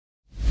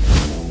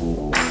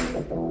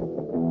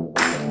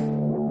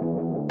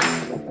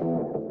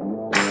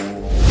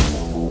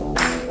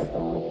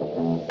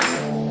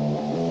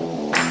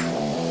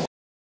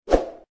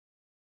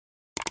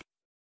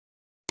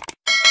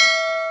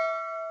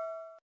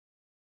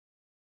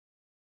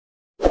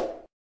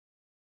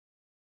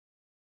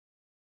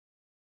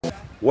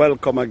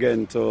Welcome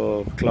again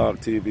to Clarke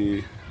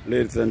TV,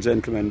 ladies and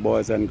gentlemen,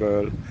 boys and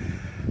girls.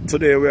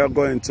 Today we are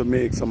going to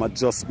make some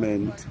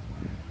adjustment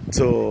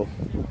to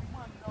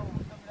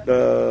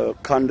the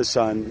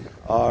condition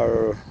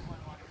or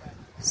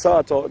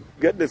sort of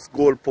get this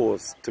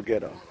goalpost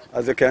together.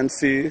 As you can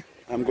see,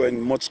 I'm going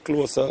much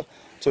closer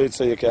to it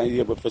so you can be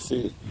able to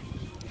see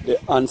the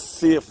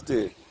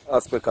unsafety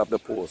aspect of the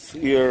post.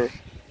 Here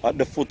at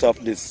the foot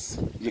of this,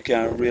 you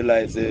can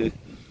realize it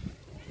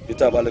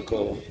have a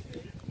little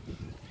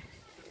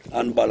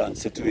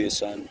unbalanced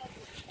situation,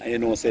 and you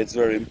know, so it's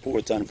very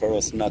important for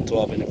us not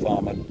to have any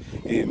form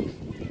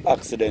of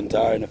accident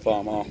or any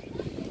form of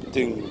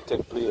thing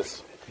take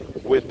place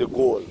with the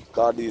goal,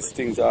 because these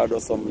things are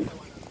just some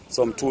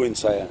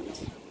 2-inch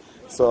irons.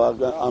 So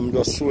I'm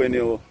just showing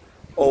you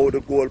how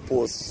the goal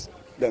posts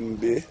them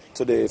be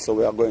today, so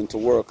we are going to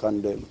work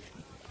on them.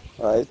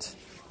 Right,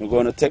 we're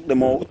going to take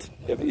them out.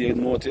 If you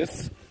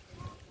notice,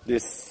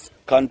 this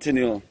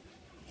continue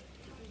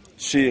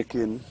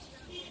shaking.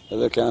 As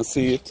you can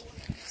see it,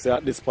 so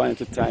at this point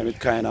in time it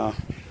kind of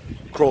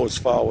crouched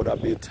forward a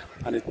bit,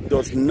 and it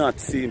does not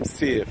seem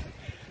safe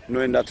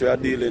knowing that we are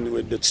dealing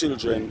with the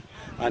children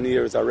and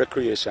here is a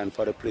recreation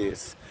for the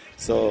place.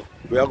 So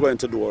we are going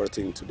to do our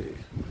thing today.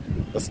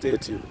 So stay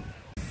tuned.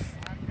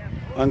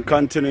 And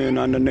continuing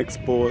on the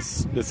next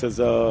post, this is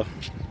the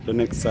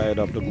next side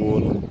of the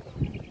goal,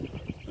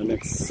 the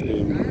next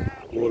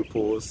goal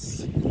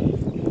post.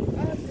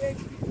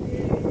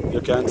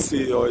 You can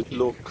see how it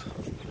looks,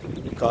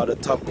 because the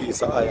top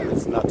piece of iron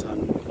is not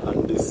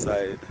on this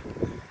side.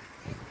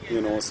 You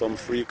know, some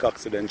freak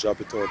accident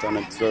drop it out, and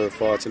it's very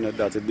fortunate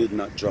that it did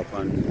not drop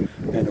on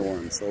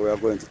anyone. So we are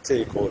going to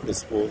take out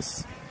this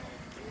post.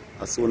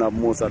 As soon as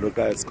most of the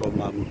guys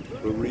come and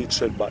we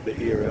retread back the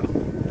area.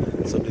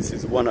 So this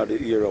is one of the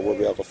areas where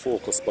we have a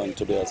focus point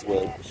today as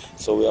well.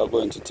 So we are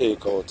going to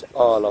take out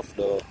all of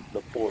the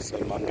posts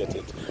and get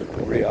it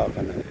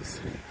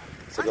reorganized.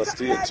 So just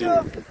stay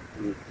tuned.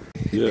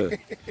 Yeah.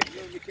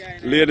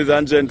 Ladies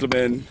and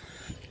gentlemen,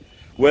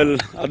 well,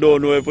 I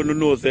don't know if you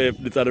know if this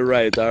is the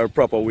right or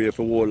proper way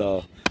for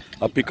hold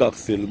a pickaxe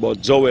still,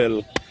 but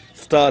Joel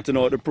starting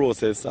out the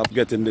process of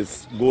getting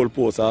this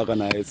goalpost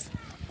organized.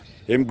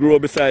 Him grew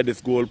beside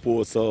this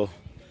goalpost,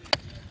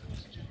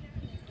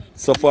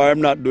 so far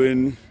I'm not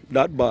doing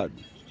that bad.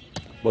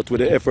 But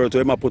with the effort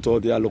him I put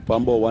out there, look for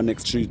about one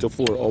next 3 to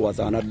 4 hours,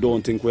 and I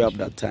don't think we have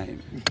that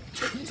time.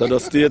 So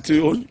just stay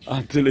tuned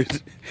until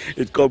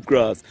it comes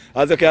across.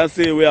 As you can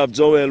see, we have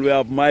Joel, we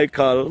have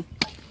Michael,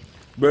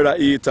 Brother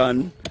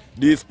Ethan.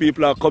 These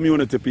people are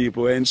community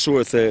people,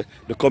 ensure say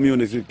the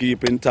community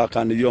keep intact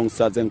and the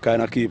youngsters and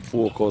kind of keep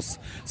focused.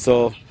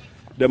 So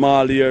them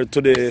all here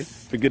today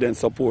to give them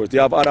support. You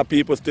have other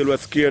people still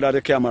scared of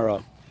the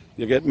camera.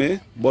 You get me?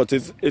 But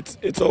it's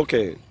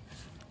okay.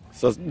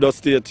 So just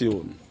stay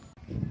tuned.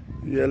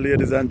 Yeah,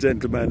 ladies and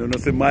gentlemen, you know,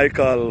 see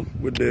Michael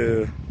with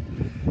the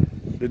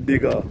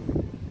digger.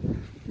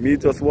 Me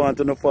just want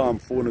to know farm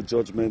phone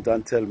judgment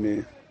and tell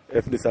me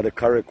if this is the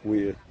correct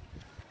way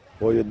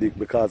how you dig,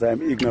 because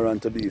I'm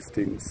ignorant to these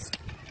things.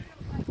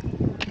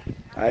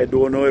 I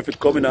don't know if it's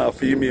coming out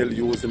female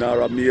using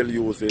or a male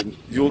using.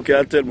 You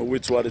can tell me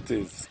which one it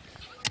is.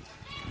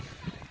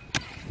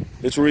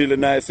 It's really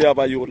nice to have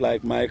a youth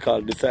like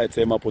Michael decide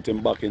to put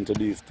him back into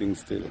these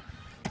things still.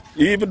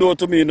 Even though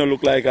to me it don't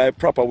look like a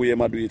proper way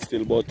I do it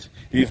still, but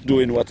he's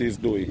doing what he's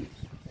doing.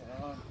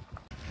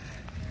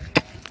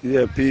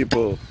 Yeah,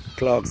 people,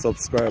 Clarke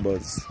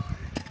subscribers.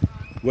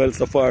 Well,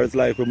 so far it's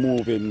like we're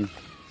moving,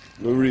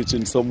 we're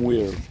reaching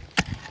somewhere.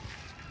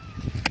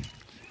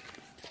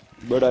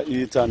 Brother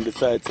Ethan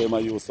decides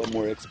to use some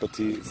more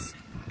expertise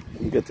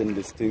in getting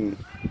this thing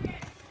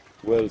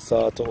well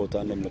sorted out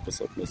and them look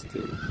something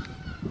still.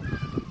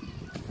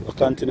 I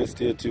continue to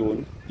stay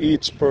tuned.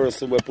 Each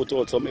person will put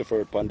out some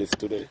effort on this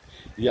today.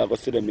 You have to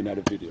see them in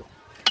the video.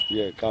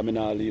 Yeah, come in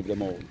and leave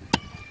them out.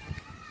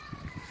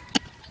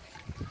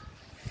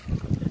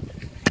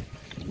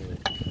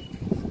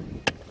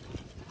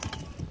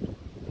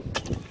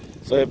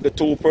 So if the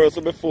two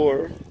person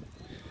before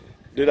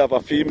did have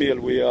a female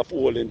way of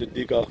holding the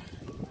digger,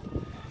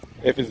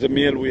 if it's the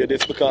male way,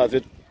 it's because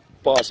it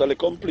partially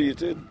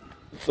completed.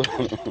 So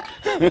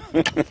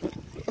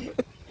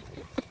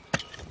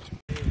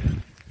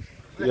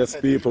yes,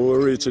 people,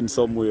 we're reaching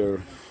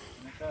somewhere.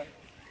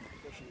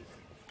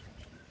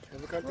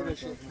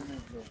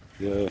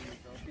 Yeah,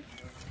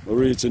 we're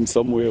reaching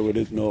somewhere with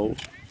it now.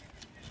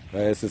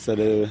 As I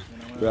said,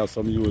 we have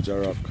some huge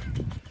rock.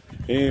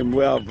 We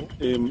have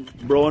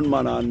Brown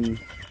Man and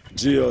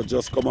Gio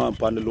just come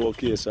on the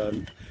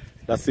location.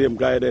 The same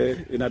guy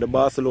there in the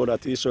Barcelona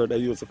t-shirt, they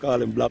used to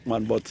call him Black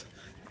Man, but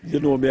you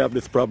know me have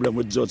this problem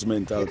with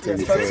judgmental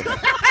things. So.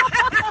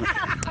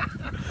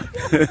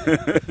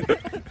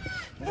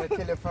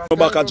 me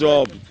back a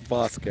job,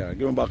 fast car.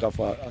 Give me back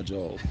a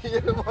job.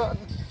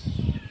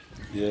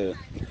 Yeah.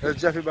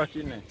 Let's Jeffy back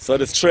in there. So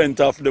the strength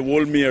of the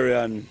whole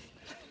Marian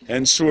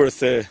ensure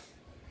say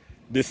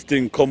this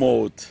thing come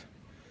out.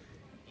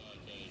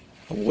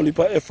 A whole heap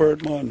of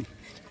effort, man.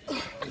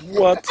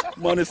 What?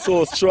 Man is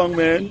so strong,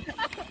 man.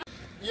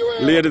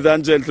 Ladies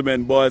and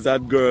gentlemen, boys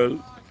and girls,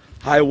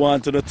 I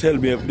want you to tell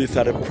me if this is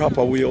the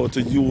proper way how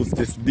to use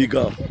this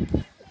digger.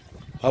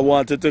 I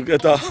wanted to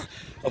get a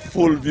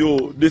full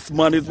view. This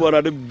man is one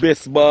of the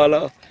best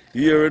baller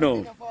here, you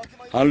know.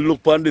 And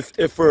look on this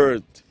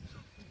effort.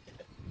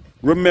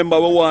 Remember,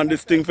 we want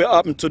this thing to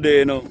happen today,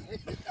 you know.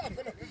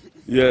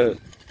 Yeah.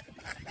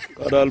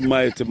 God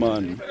almighty,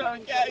 man.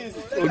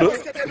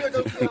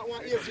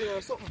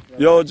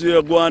 Yo,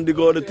 Jay, go and dig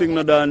out the thing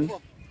now, Dan.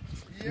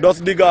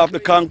 Just dig off the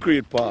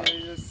concrete part.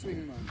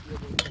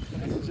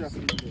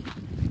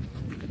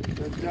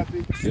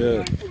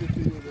 Yeah.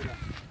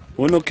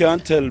 Uno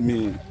can't tell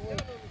me.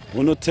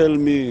 Uno tell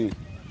me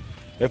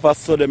if I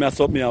saw them, I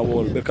saw me a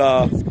wall.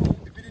 Because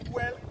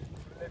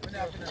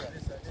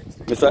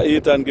Mr.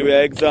 Ethan give you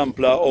an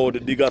example of how the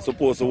digger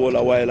supposed to hold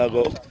a while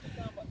ago.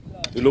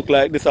 You look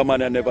like this a man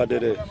that never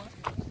did it.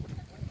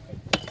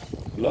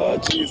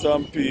 Lord Jesus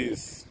and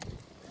peace.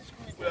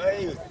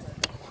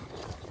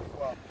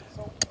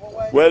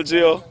 Well,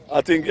 Gio,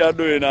 I think you're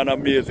doing an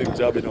amazing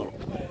job, you know.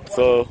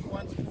 So,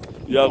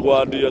 you're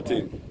going to do your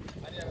thing.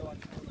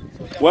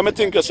 What I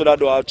think you should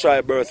do, I'll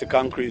try burst the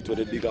concrete with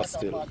the digger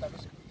still.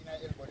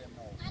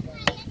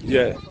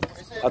 Yeah.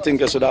 I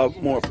think you should have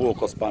more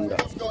focus on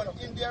that.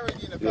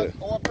 Yeah.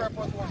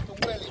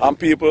 And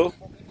people,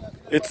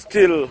 it's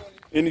still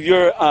in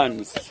your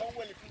hands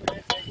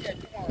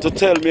to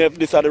tell me if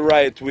this is the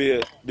right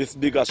way this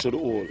digger should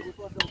hold.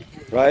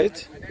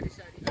 Right?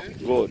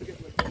 Good.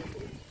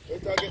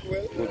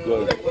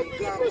 Good.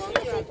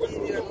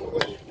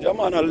 Yeah,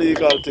 man, a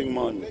legal thing,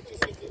 man.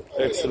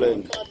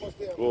 Excellent.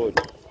 Good.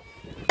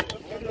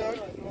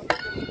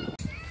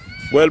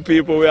 Well,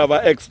 people, we have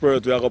an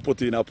expert we are going to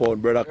put in upon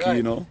Brother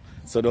Kino.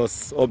 So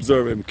just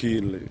observe him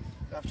keenly.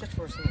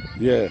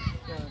 Yeah.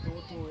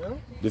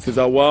 This is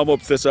a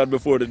warm-up session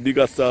before the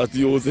digger starts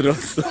using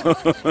us.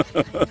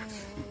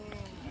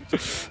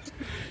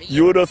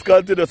 You just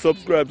continue to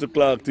subscribe to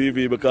Clarke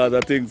TV because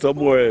I think some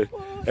more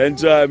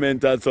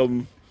enjoyment and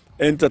some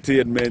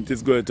entertainment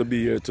is going to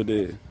be here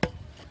today.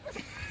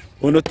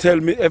 Wanna tell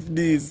me if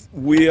these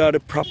we are the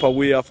proper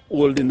way of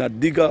holding a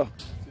digger,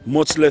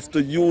 much less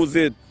to use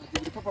it.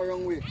 The proper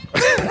wrong way.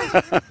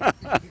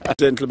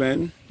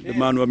 Gentlemen, the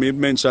man who me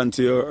mentioned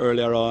to you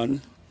earlier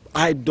on,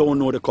 I don't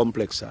know the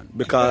complexion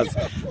because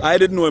I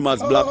didn't know him as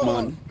black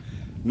man.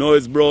 No,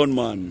 it's brown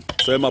man.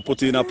 So I'm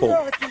put in a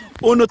pump.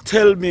 Wanna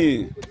tell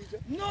me?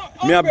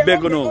 Me a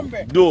beg you know.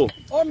 Do.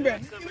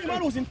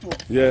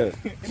 Yeah.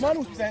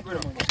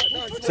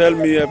 Tell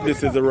me if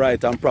this is the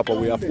right and proper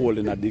way of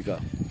holding a digger.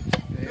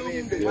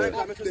 Yeah.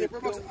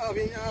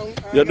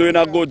 You're doing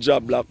a good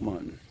job, black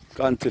man.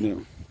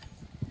 Continue.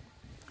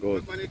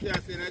 Good.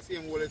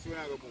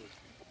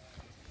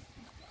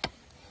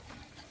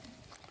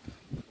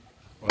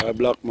 Alright,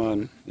 black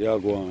man. Yeah,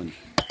 go on.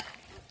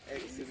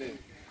 Excellent.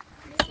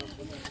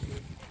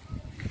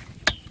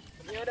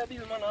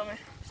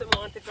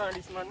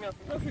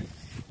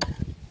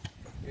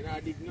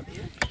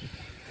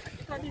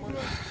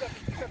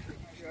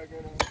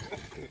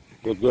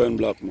 Good going,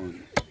 black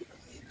man.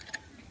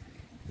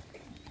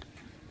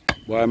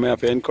 Boy, I may have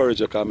to encourage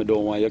you because I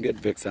don't want you to get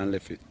vexed and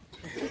left it.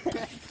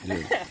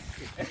 Yeah.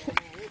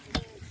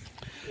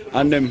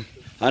 And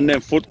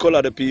them foot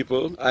color the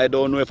people, I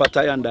don't know if I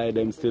tie and dye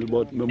them still,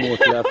 but me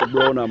mostly have to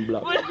brown and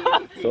black.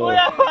 So,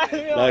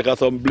 like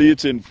some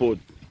bleaching foot.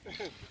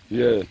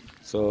 Yeah,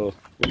 so,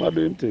 we might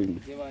do him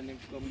thing.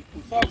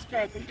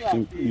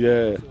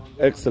 Yeah,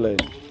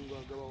 excellent.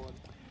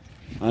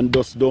 And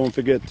just don't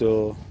forget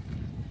to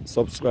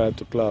subscribe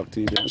to Clarke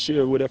TV and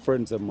share with your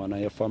friends and man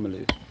and your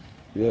family.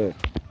 Yeah.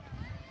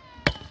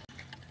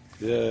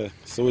 Yeah,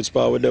 so which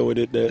part we there with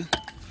it there?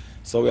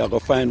 So we are going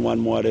to find one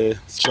more there,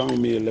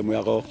 strong meal, and we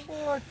are going to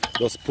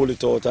just pull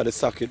it out of the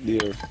socket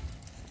there.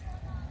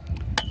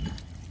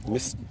 We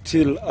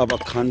still have a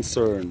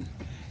concern.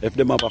 If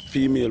them have a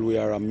female we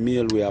are a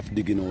male we have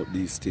digging out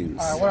these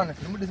things.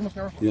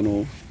 You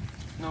know?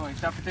 No,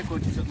 it's have to take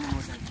out something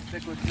more time.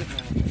 Take out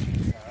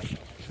something.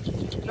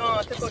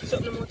 No, take out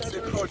something more time.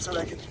 Take out so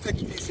like it take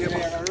piece here.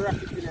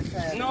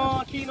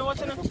 No, Kino,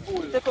 what's enough?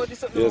 Take out this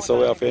something. Yeah, so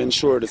we have to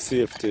ensure the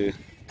safety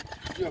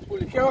of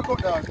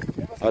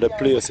the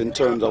place in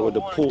terms of with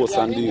the posts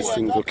and these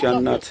things. We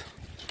cannot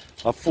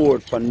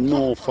afford for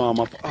no form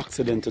of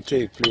accident to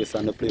take place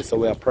on the place. So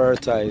we are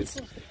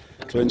prioritized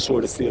to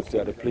ensure the safety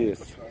of the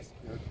place.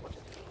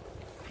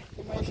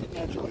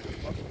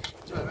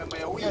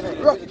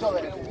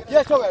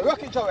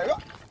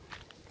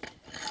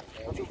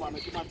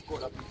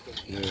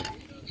 Yeah.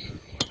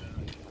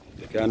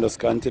 You can just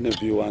continue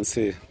view and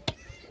see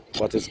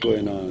what is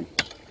going on,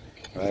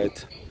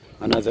 right?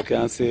 And as you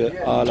can see,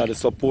 all of the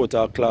support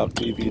of Clarke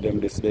TV them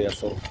this day,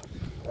 so,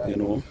 you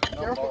know.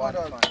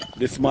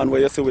 This man where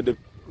you see with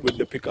with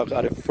the pickaxe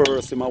at the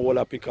first him a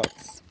whole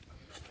pickaxe.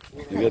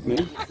 You get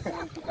me?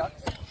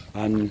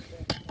 And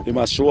he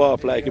must show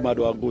off like he must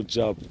do a good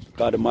job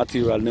because the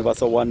material never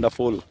so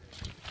wonderful.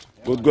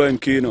 Good going,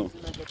 Kino.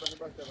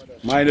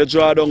 Mind you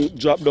drop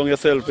down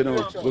yourself, you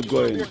know. Good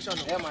going.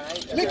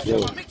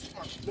 Yeah.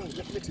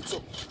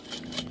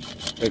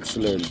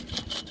 Excellent.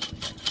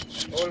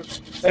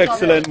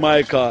 Excellent,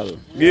 Michael.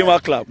 Give him a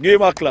clap.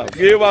 Give him a clap.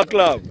 Give him a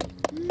clap.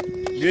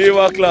 Give him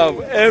a clap.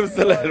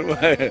 Excellent,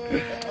 man.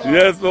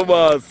 Yes,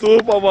 Mama.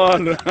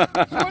 Superman.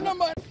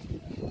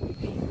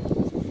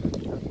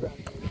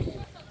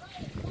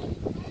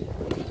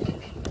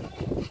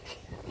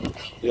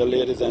 Yeah,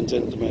 ladies and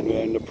gentlemen, we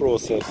are in the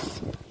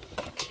process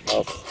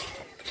of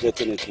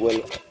getting it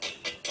well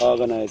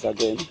organized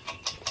again.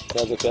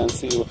 So as you can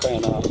see, we're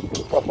kind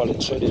of properly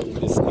treading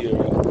this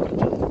area.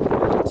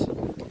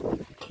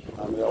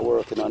 And we are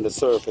working on the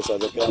surface.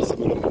 As you can see,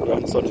 my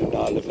grandson in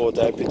all the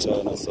photo picture,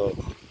 you know, so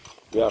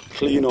we are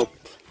clean up,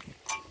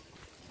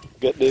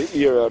 get the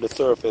area, the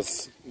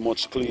surface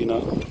much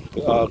cleaner,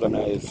 to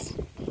organize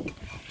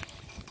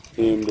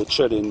the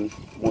treading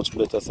much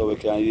better so we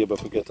can be able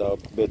to get a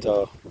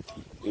better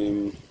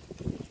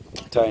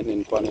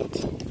tightening on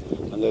it.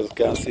 And as you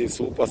can see,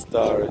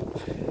 Superstar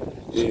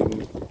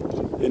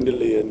in the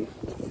lane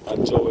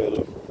and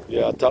Joel,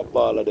 yeah, top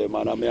baller them,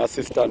 and I'm my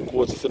assistant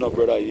coach, you know,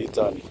 brother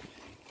Ethan.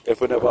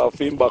 If we never have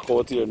him back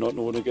out here,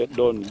 nothing will get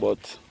done,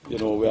 but you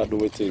know, we are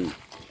doing things.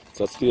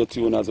 So stay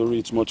tuned. As we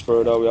reach much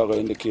further, we are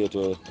going to indicate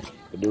the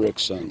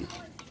direction.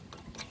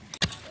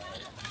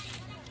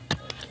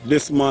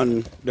 This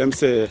man, them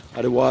say,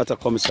 are the Water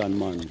Commission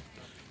man,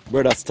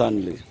 Brother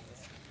Stanley.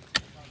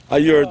 I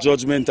hear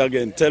judgment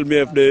again. Tell me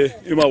if they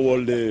him a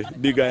hold the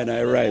big guy in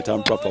a right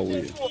and proper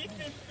way.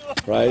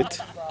 Right?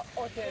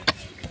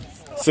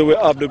 So we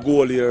have the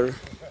goal here,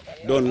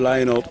 done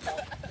line up,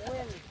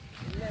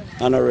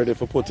 and are ready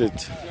for put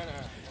it.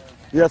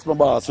 Yes, my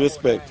boss,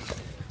 respect.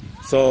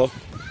 So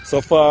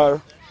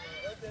far,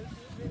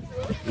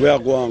 we are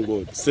going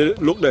good. See,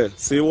 look there.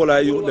 See all I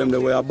use them, they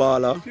wear a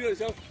baller.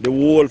 The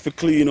wall for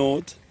clean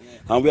out.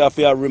 And we have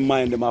to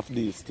remind them of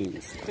these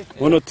things.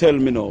 You not tell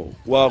me now,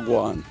 what go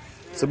on.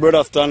 So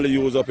Brother Stanley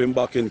use up him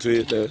back into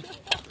it there.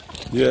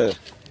 Yeah.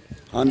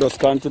 And just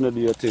continue to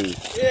do your thing.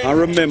 And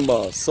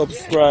remember,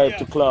 subscribe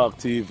to Clarke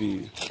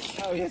TV.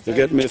 You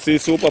get me? See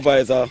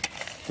supervisor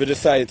for the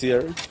site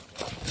here.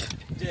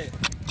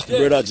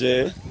 Brother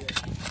Jay.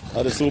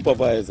 And the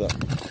supervisor.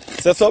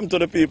 Say something to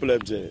the people,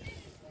 FJ.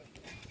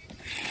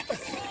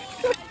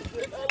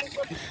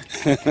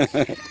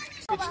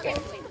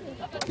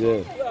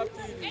 Yeah.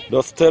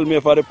 Just tell me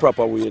if I the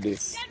proper way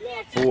this.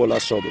 For all I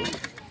show them.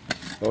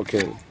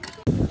 Okay.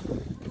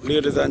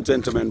 Ladies and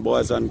gentlemen,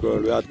 boys and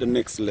girls, we're at the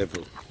next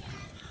level.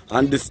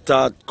 And this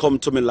start come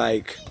to me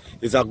like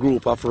it's a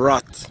group of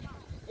rats.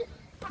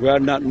 We are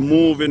not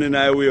moving in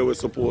the way we're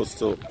supposed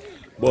to.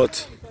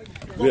 But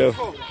we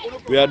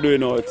are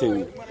doing our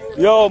thing.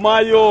 Yo,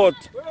 my youth!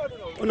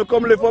 When you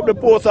come lift up the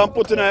post and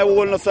put in a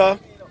hole, sir.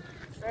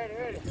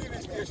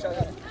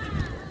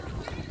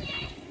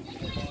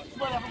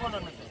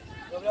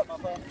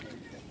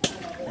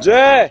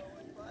 Jay!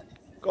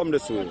 Come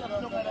this way.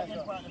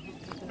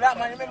 Black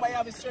man, remember you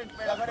have a strength,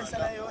 brother. What is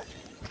that you?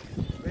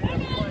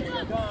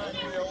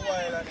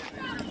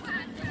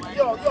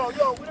 Yo, we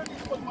don't need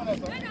to put money,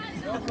 sir.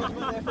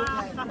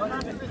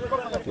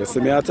 You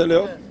see me, I tell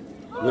you?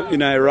 We're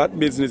in a rat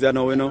business, you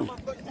know.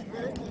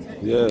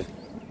 Yeah.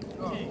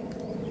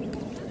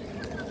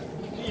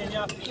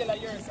 Feel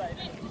like you're inside.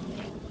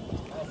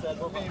 I said,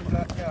 go make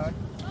black yard.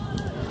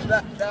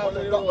 Black down the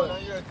block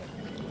on your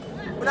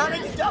thing. But I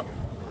make it job.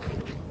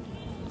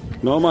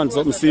 No man,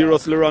 something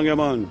seriously wrong here,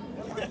 man.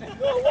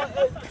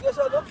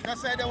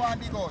 Just say they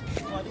want to go.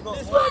 This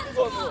one to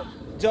go.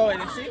 Joey,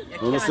 you see?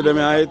 You see them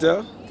height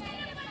here?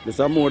 This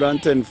is more than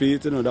 10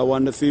 feet, you know. That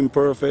one that seem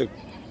perfect.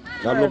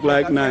 That look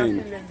like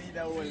 9.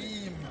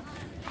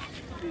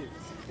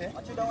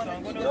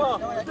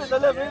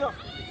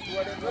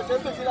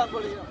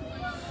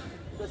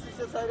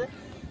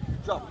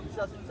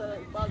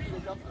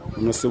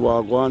 You see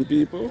what go on,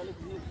 people?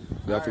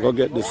 We have to go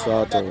get this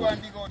sorted.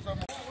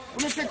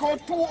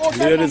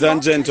 Ladies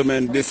and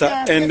gentlemen, this is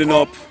ending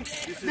up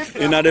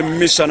in the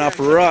mission of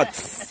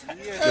rats.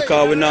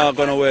 Because we're not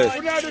going to wait.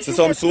 See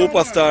some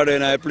superstar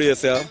in our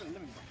place here.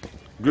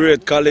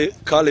 Great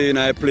Kali in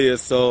our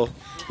place. So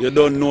you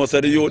don't know, so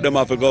the youth them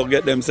have to go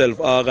get themselves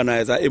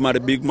organized. Him are the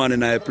big man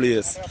in our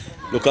place.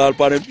 Look all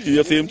upon him,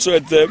 you see him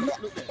tread them?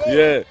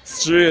 Yeah,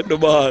 straight the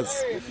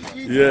boss.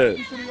 Yeah.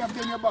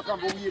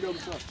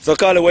 So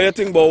Kali, what do you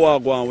think about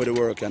what going on with the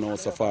work, you know,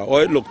 so far? How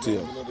it look to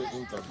you?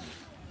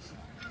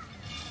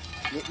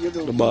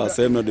 The boss,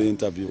 I'm not the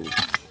interview.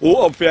 Who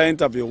up for your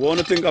interview? What do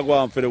you think I go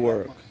on for the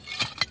work?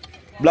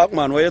 Black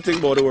man, what do you think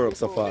about the work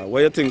so far? What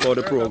do you think about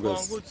the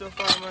progress? Good so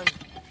far, man.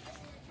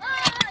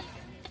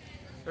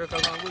 Work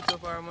has gone good so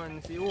far,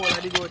 man. See, all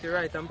of the go the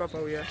right and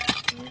proper way.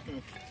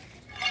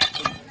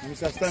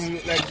 Mr. Stanley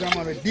look like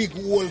grandma with big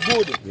hole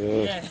good.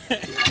 Yeah.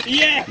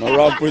 Yeah. No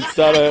ramp with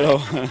starter, you know.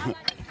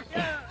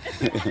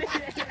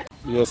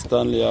 Yes,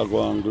 Stanley are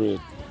going great.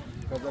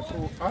 Because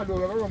I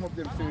don't have a run up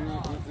them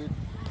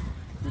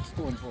with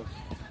stone first.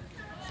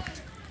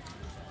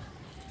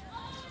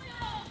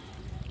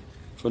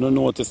 If you don't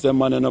notice, them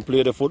man don't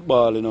play the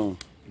football, you know.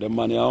 Them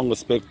man are only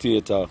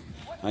spectator.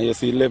 And you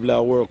see level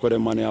of work where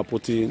them man are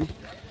put in.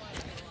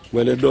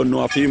 Well, they don't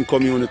know a film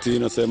community, you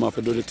know, so they have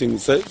to do the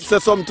things. Say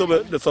something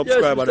to the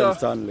subscriber, yes, then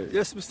Stanley.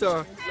 Yes,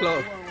 Mr.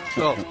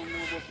 Clarke.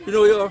 You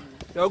know, you're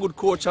a good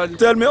coach. And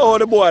tell me how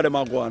the boy them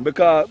are going,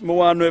 because I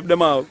want to know if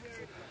them are.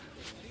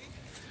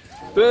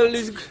 Well,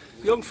 these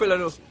young fella,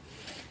 know,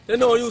 they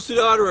know used to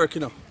the hard work,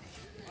 you know.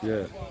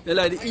 Yeah. They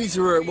like the easy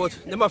work, but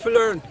they have to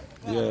learn.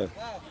 Yeah.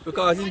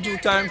 Because in due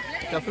time,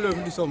 they have to learn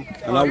to do some.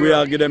 And we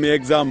are give them an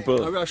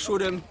example. And we are show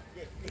them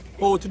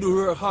how to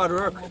do hard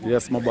work.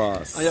 Yes, my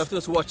boss. And you have to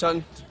just watch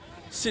and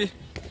see,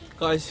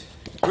 because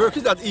work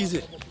is not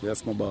easy.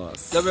 Yes, my boss.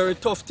 It's a very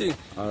tough thing.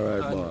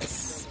 Alright,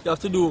 boss. You have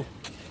to do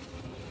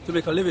to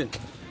make a living.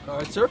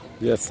 Alright, sir?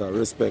 Yes, sir.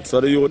 Respect. So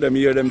the youth them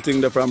hear them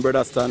thing from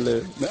Brother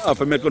Stanley. I have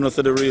to make us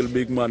see the real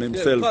big man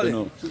himself, yeah, you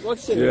know.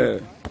 What's it? Yeah.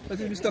 That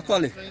is Mr.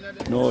 Colley.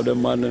 No, the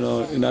man, you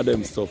know, in a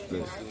them stuff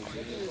there.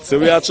 So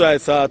we are trying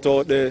to sort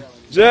out the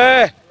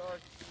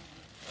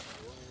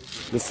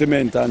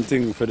cement and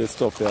thing for the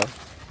stuff, yeah.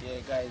 Yeah,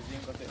 guys,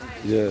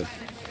 Yeah.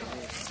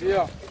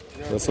 yeah.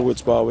 That's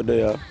which part we're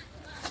there.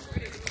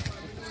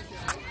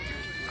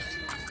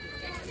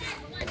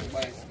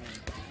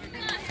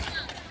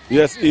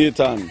 Yes,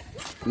 Ethan.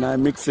 Now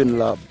mixing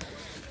lab.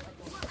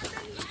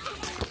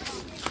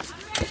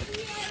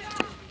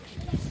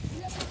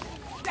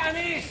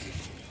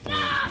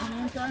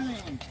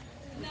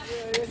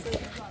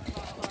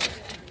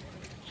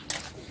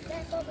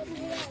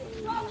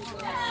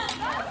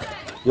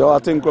 Yo, I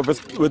think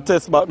we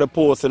test back the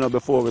post, you know,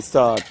 before we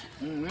start.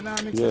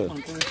 Yeah.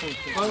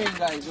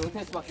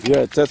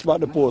 Yeah, test back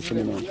the post,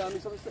 you know.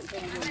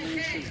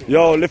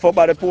 Yo, lift up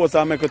by the post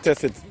and make a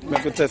test it.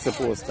 Make a test the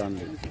post,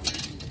 Stanley.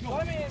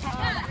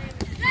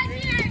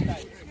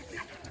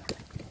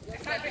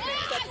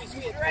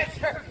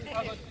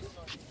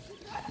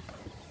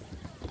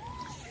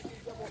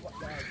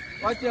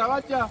 Watch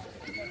ya.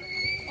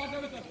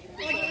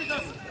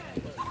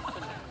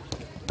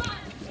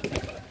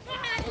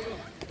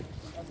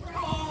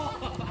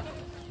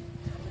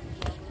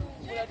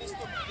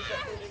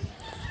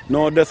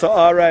 No, that's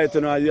alright,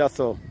 you know, yes,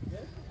 so.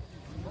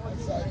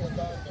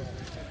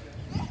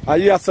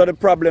 Yes, so the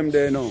problem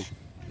there, you know.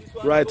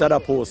 Right at the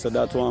post, so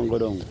that one go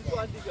down.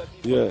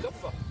 Yeah.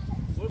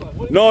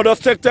 No,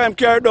 just take time,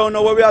 carry it down,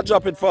 now where we are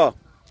drop it for.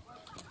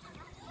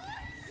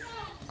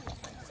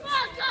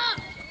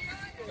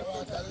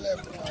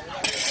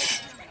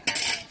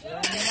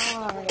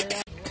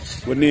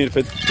 We need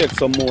to take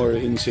some more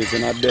inches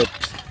in our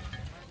depth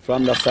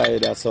from the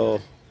side, so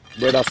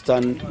Brother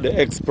Stan, the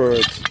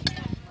expert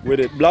with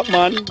it. Black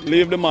man,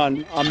 leave the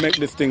man and make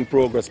this thing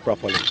progress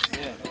properly.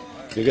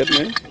 You get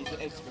me?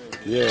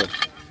 Yeah.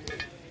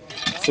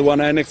 So when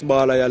I next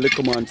ball, I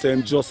little man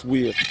saying just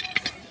wait.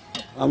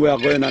 And we are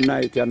going at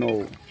night, you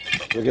know.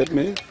 You get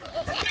me?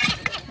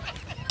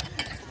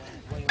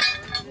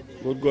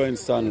 Good going,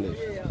 Stanley.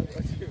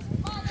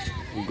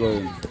 Good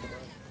going.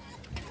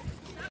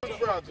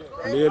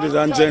 Ladies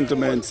and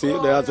gentlemen, see,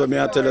 that's what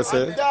I tell you,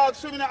 say.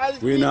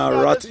 We in a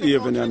rat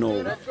even, you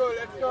know.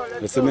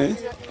 You see me?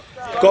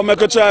 Come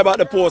make a try about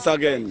the post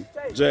again,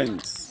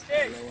 gents.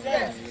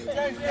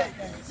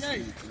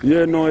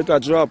 You know it a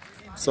drop,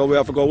 so we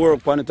have to go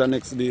work on it the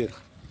next day.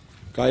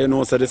 Because you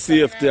know, so the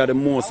safety is the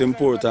most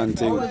important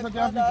thing. Watch it,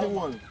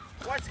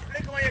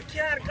 look when you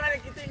can't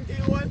connect the thing to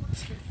you one.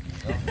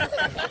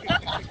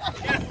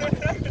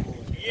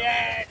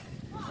 Yes!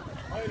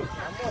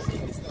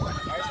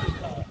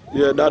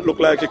 Yeah, that look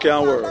like it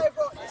can't work.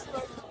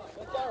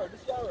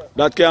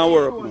 That can't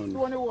work, man.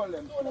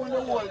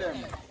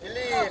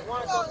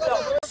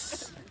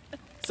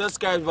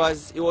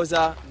 Subscribers, it was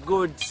a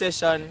good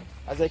session,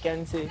 as I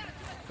can see.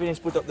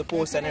 Finished put up the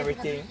post and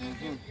everything.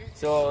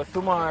 So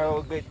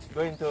tomorrow we're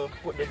going to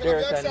put the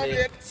dirt and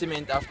the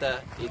cement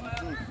after it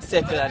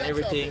settled and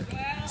everything.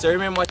 So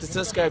remember to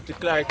subscribe to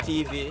Clarke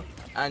TV,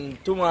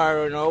 and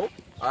tomorrow now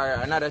or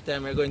another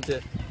time we're going to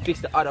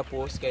fix the other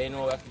post, because you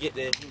know we have to get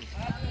the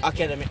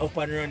academy up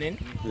and running.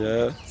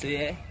 Yeah. So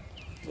yeah,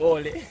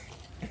 hold it.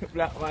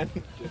 Black man.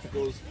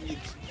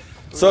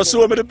 So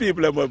show me the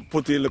people that will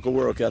put in little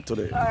work here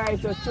today. Alright,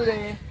 so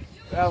today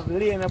we have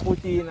Lena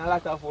put in a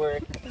lot of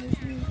work.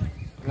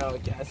 No,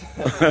 just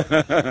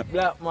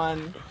Black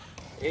man,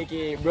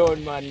 aka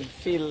Brown man,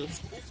 Phil,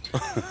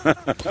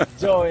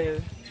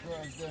 Joel,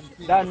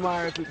 Dan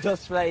Mark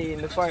just fly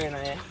in the foreigner,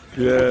 eh?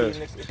 Yeah.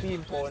 The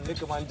team pound,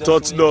 little man just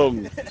Touchdown.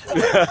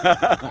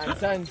 And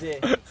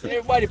Sanjay. So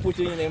everybody put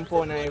in them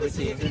pound and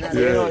everything. Yeah.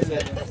 You know, so.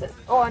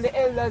 Oh, and the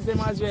elders them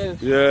as well.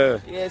 Yeah.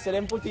 Yeah, so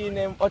them put in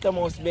them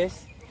uttermost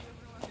best.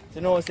 So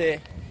now say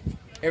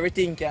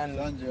everything can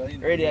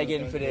ready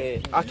again for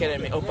the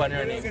academy up and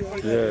running.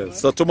 Yeah.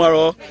 So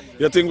tomorrow,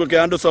 you think we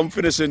can do some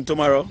finishing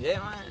tomorrow? Yeah,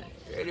 man.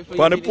 Ready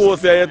for On the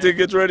post here, you think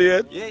it's ready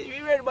yet? Yeah,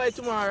 we ready by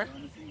tomorrow.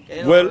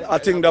 Well, I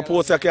think the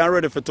post I can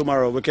ready for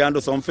tomorrow. We can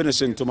do some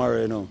finishing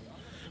tomorrow, you know.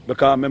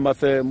 Because remember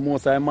say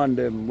most of the man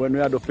them when we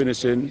are do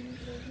finishing,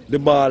 the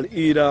ball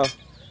either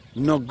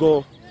not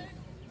go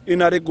in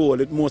the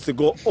goal, it mostly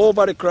go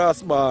over the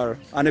crossbar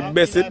and the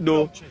best it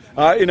do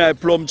in a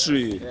plum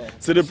tree. Yeah.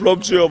 See the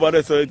plum tree over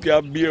there so it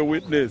can bear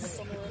witness.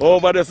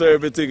 Over there so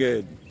everything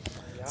is.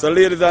 So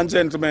ladies and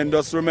gentlemen,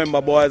 just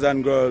remember boys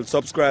and girls,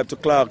 subscribe to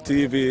Clarke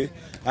TV.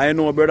 I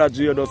know Brother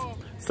Gio just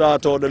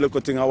started out the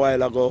little thing a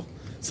while ago.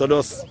 So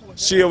just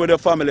share with your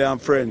family and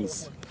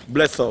friends.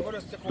 Bless up.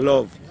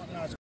 Love.